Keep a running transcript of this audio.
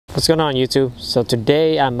What's going on YouTube? So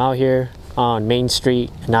today I'm out here on Main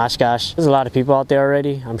Street in Oshkosh. There's a lot of people out there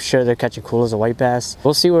already. I'm sure they're catching coolers of white bass.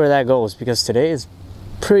 We'll see where that goes because today is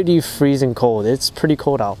pretty freezing cold. It's pretty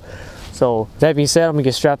cold out. So that being said, I'm gonna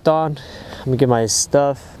get strapped on. I'm gonna get my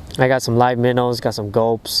stuff. I got some live minnows, got some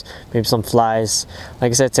gulps, maybe some flies.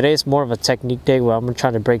 Like I said, today is more of a technique day where I'm gonna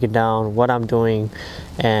try to break it down, what I'm doing,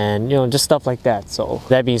 and you know, just stuff like that. So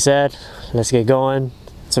that being said, let's get going.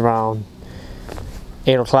 It's around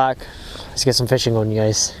 8 o'clock. Let's get some fishing on, you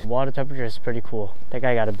guys. Water temperature is pretty cool. That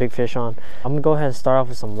guy got a big fish on. I'm gonna go ahead and start off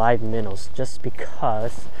with some live minnows just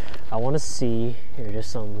because I want to see here, there's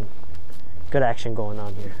some good action going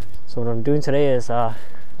on here. So what I'm doing today is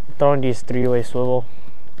throwing these 3-way swivel,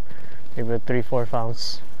 maybe a 3/4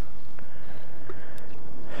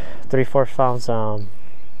 ounce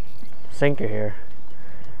sinker here.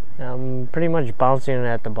 I'm pretty much bouncing it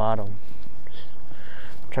at the bottom.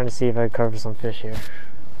 Trying to see if I can cover some fish here.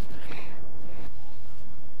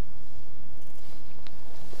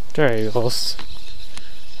 There he goes.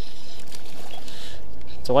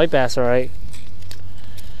 It's a white bass, alright.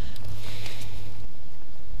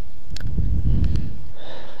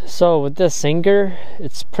 So with this sinker,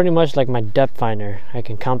 it's pretty much like my depth finder. I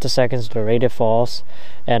can count the seconds, the rate it falls,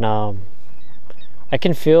 and I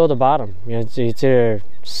can feel the bottom. You know, it's either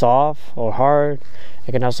soft or hard.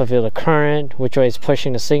 I can also feel the current, which way it's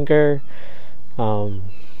pushing the sinker.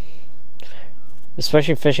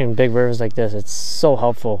 Especially fishing big rivers like this, it's so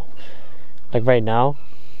helpful. Like right now,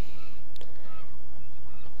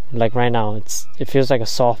 it feels like a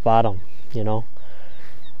soft bottom, you know.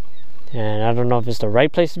 And I don't know if it's the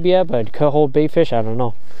right place to be at, but it could hold bait fish. I don't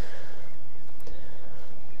know.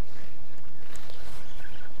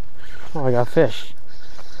 Oh, I got fish.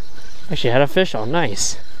 Actually, I had a fish. Oh,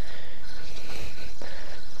 nice.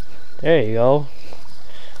 There you go.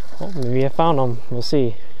 Oh, maybe I found them. We'll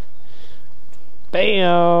see.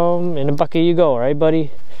 Bam! In the bucket you go, right, buddy?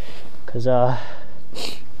 Because I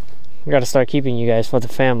gotta start keeping you guys for the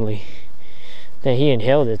family. Then he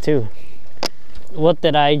inhaled it too. What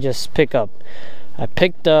did I just pick up? I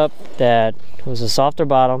picked up that it was a softer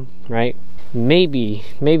bottom, right? Maybe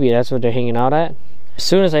that's what they're hanging out at. As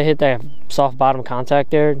soon as I hit that soft bottom contact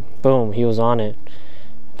there, boom, he was on it.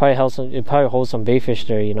 It probably holds some bait fish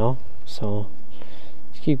there, you know. So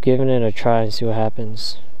just keep giving it a try and see what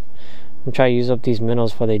happens. I'm trying to use up these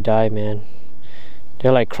minnows before they die, man.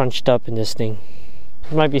 They're like crunched up in this thing.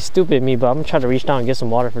 It might be stupid of me, but I'm gonna try to reach down and get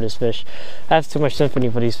some water for this fish. I have too much sympathy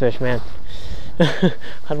for these fish, man. I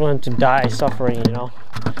don't want them to die suffering, you know.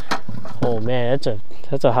 Oh man,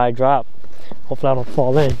 that's a high drop. Hopefully I don't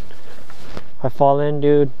fall in. If I fall in,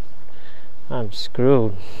 dude, I'm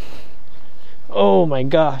screwed. Oh my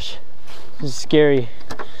gosh, this is scary.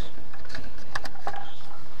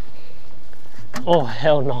 Oh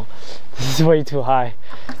hell no, this is way too high.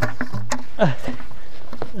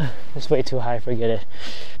 It's way too high, forget it.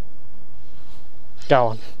 Got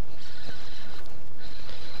one.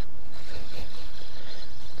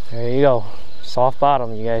 There you go, soft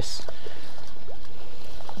bottom, you guys.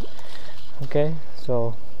 Okay,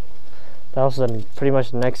 so that was pretty much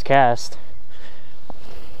the next cast.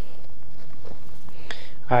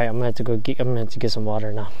 All right, I'm gonna have to get some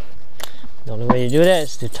water now. The only way to do that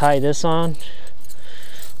is to tie this on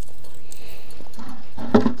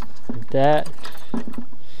like that.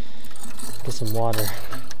 Get some water.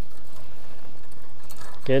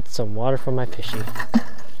 Get some water for my fishing.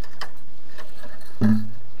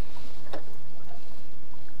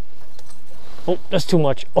 Oh, that's too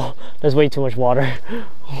much. Oh, that's way too much water.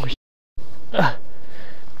 Oh,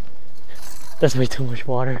 that's way too much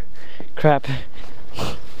water. Crap.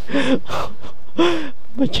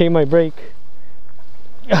 My chain might break.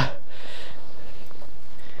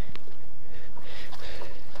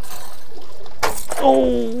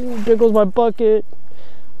 Oh, there goes my bucket.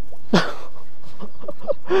 My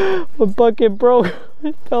bucket broke.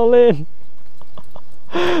 It fell in.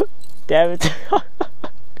 Damn it.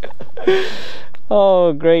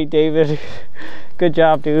 Oh, great, David. Good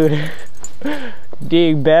job, dude.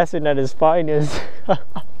 DYangBass at his finest.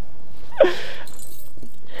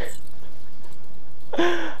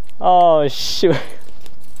 Oh, shoot.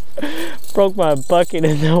 Broke my bucket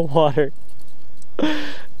in the water.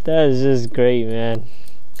 That is just great, man.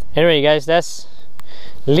 Anyway, guys, that's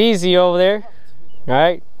Lizzie over there.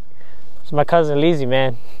 Alright? It's my cousin Lizzie,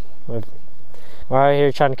 man. We're out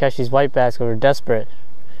here trying to catch these white bass because we're desperate.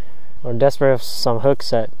 We're desperate for some hook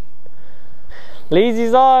set.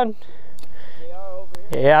 Lizzie's on. They are over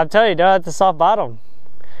here. Yeah, I'm telling you, they're at the soft bottom.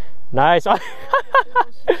 Nice.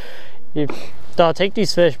 No, take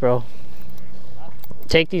these fish, bro.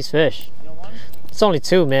 Take these fish. You don't want them? It's only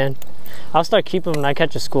 2, man. I'll start keeping them when I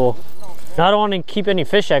catch a school. Now, I don't want to keep any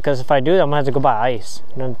fish yet, because if I do, I'm gonna have to go buy ice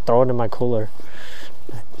and then throw it in my cooler.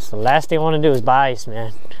 So the last thing I want to do is buy ice,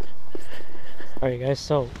 man. Alright guys,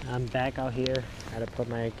 so I'm back out here. I had to put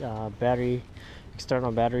my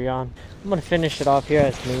external battery on. I'm gonna finish it off here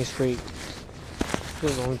at Main Street.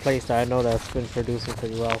 This is the only place that I know that's been producing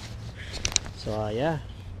pretty well. So yeah,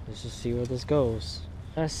 let's just see where this goes.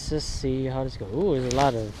 Let's just see how this goes. Ooh, there's a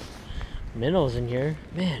lot of minnows in here.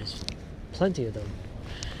 Man, there's plenty of them.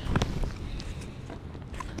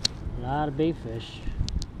 A lot of bait fish.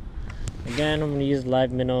 Again, I'm gonna use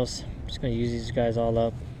live minnows. I'm just gonna use these guys all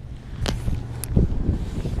up.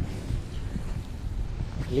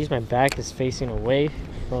 At least my back is facing away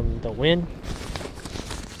from the wind.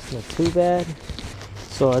 It's not too bad.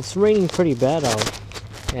 So it's raining pretty bad out.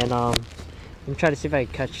 And I'm gonna try to see if I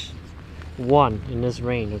can catch one in this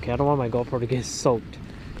rain. Okay, I don't want my GoPro to get soaked.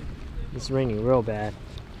 It's raining real bad.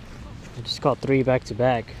 I just caught 3 back to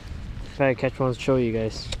back. If I catch one, to show you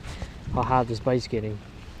guys how hot this bite's getting.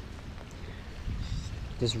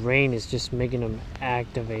 This rain is just making them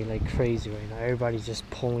activate like crazy right now. Everybody's just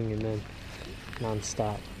pulling them in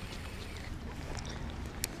non-stop.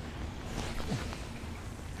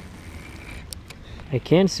 I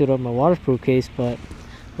can suit up my waterproof case, but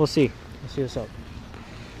we'll see. Let's see what's up.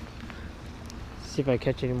 See if I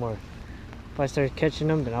catch any more. If I start catching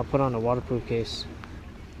them, then I'll put on a waterproof case.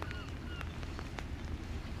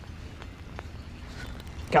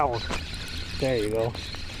 Got one. There you go.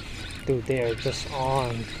 Dude, they are just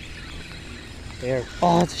on. There.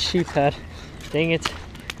 Oh, it's a sheephead. Dang it.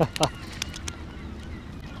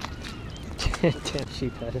 Damn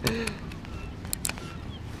sheephead.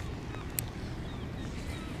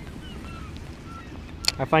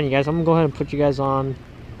 Alright, fine, you guys. I'm gonna go ahead and put you guys on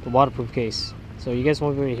the waterproof case. So you guys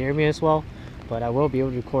won't be able to hear me as well, but I will be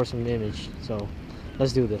able to record some image. So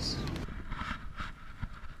let's do this.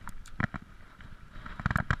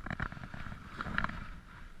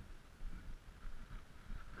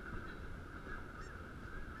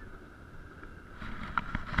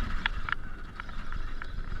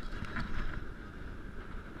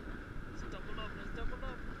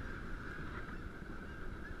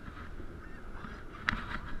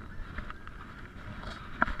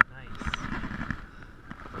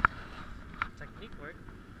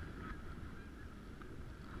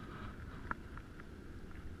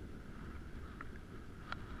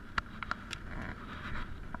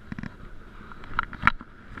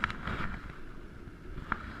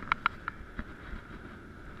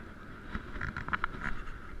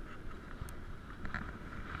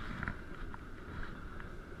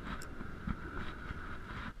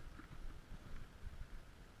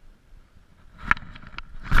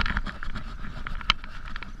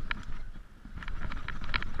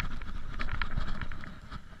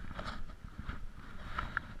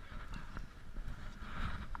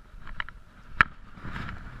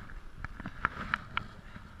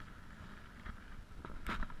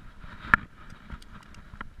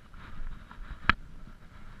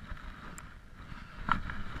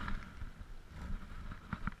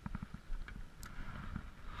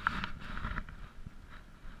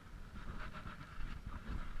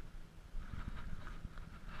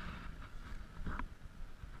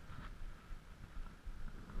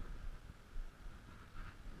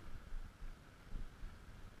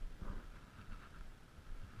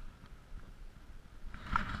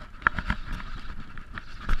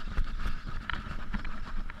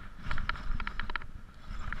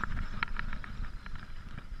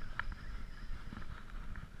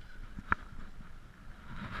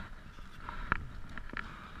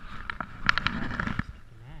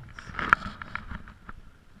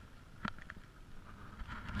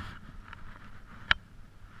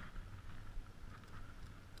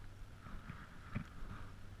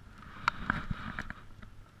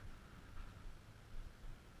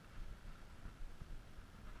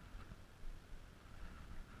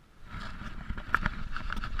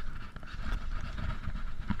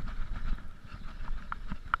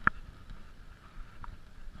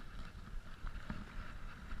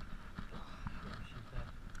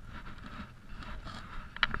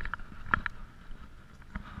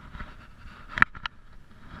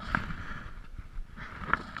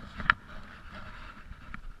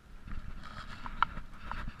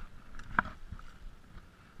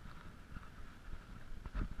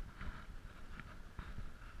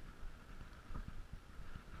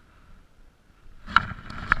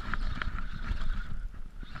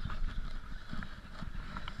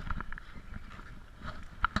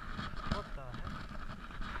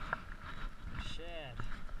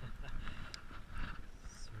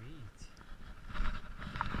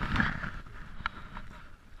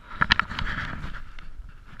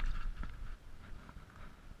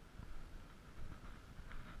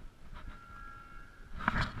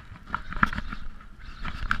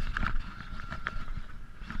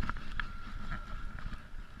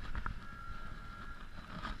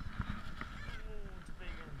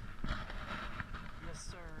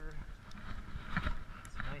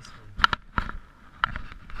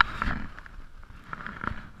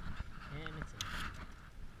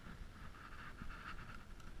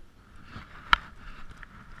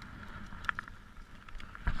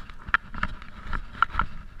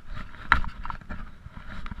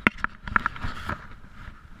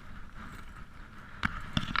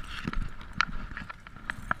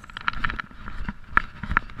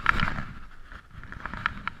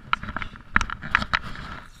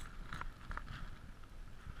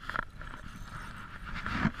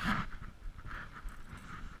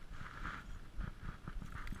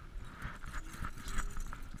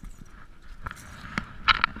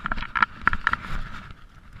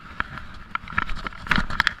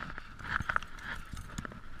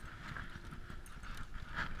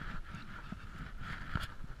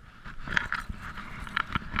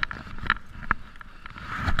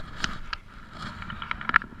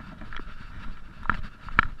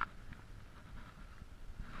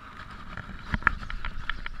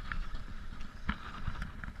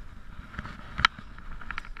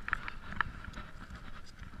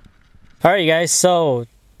 Alright guys, so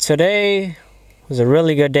today was a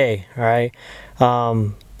really good day. Alright,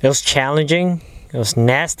 it was challenging, it was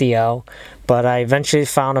nasty out, but I eventually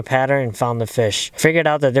found a pattern and found the fish. Figured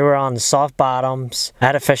out that they were on the soft bottoms. I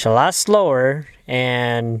had to fish a lot slower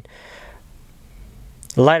and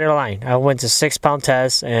lighter line. I went to 6-pound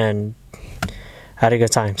test and had a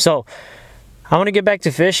good time. So I want to get back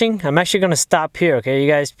to fishing. I'm actually going to stop here, okay, you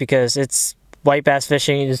guys, because it's white bass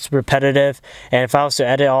fishing. It's repetitive, and if I was to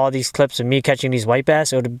edit all these clips of me catching these white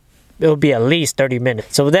bass, it would be at least 30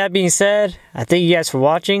 minutes. So with that being said, I thank you guys for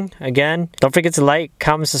watching. Again, don't forget to like,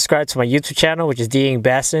 comment, subscribe to my YouTube channel, which is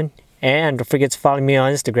DYangBass, and don't forget to follow me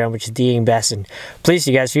on Instagram, which is DYangBass. Please,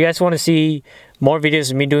 you guys, if you guys want to see more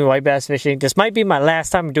videos of me doing white bass fishing, this might be my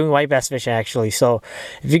last time doing white bass fishing actually. So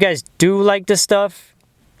if you guys do like this stuff,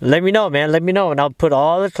 let me know, man. Let me know, and I'll put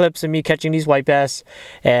all the clips of me catching these white bass,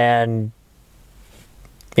 and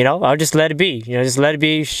you know, I'll just let it be. You know, just let it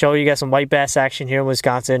be. Show you guys some white bass action here in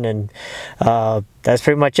Wisconsin, and that's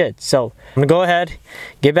pretty much it. So I'm gonna go ahead,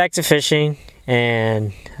 get back to fishing,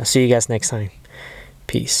 and I'll see you guys next time.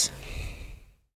 Peace.